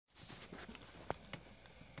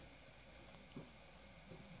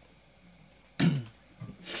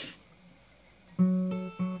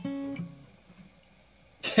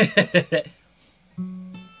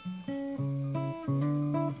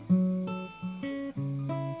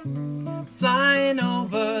Flying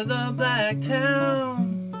over the black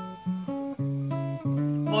town,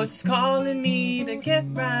 voices calling me to get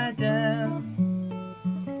right down.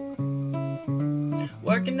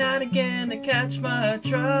 Working out again to catch my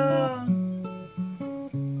truck,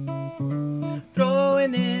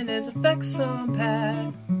 throwing in his affection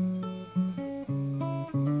pack.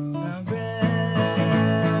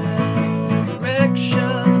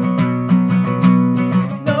 Resurrection,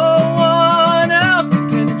 no one else can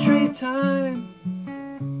penetrate time.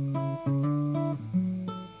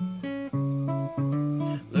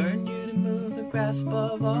 Learn you to move the grasp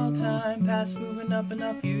of all time, past moving up and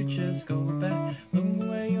our futures go back. Looking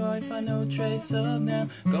where you are, you find no trace of now.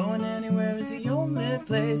 Going anywhere is the only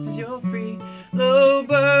place, is you're free. Little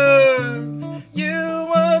bird, you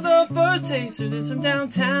were the first taste of this from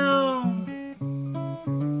downtown.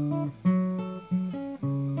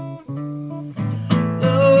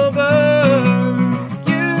 Little bird,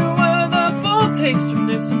 you were the full taste from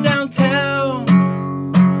this from downtown.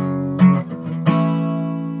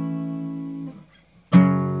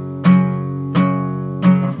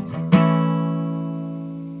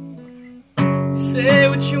 Say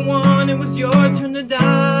what you want, it was your turn to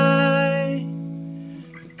die.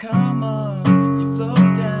 But come on, you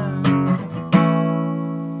float down.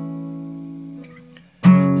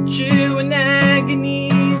 But you in agony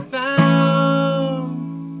found.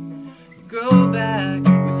 Go back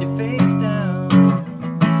with your face down.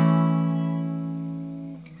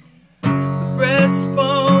 The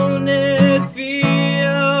breastbone it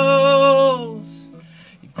feels,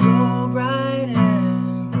 you go right in.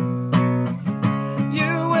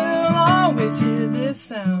 Always hear this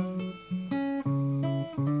sound.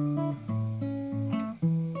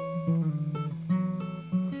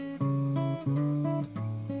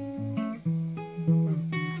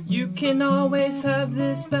 You can always have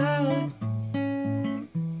this back.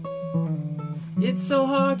 It's so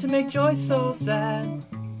hard to make joy so sad.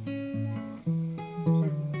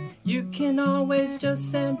 You can always just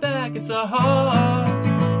stand back. It's a hard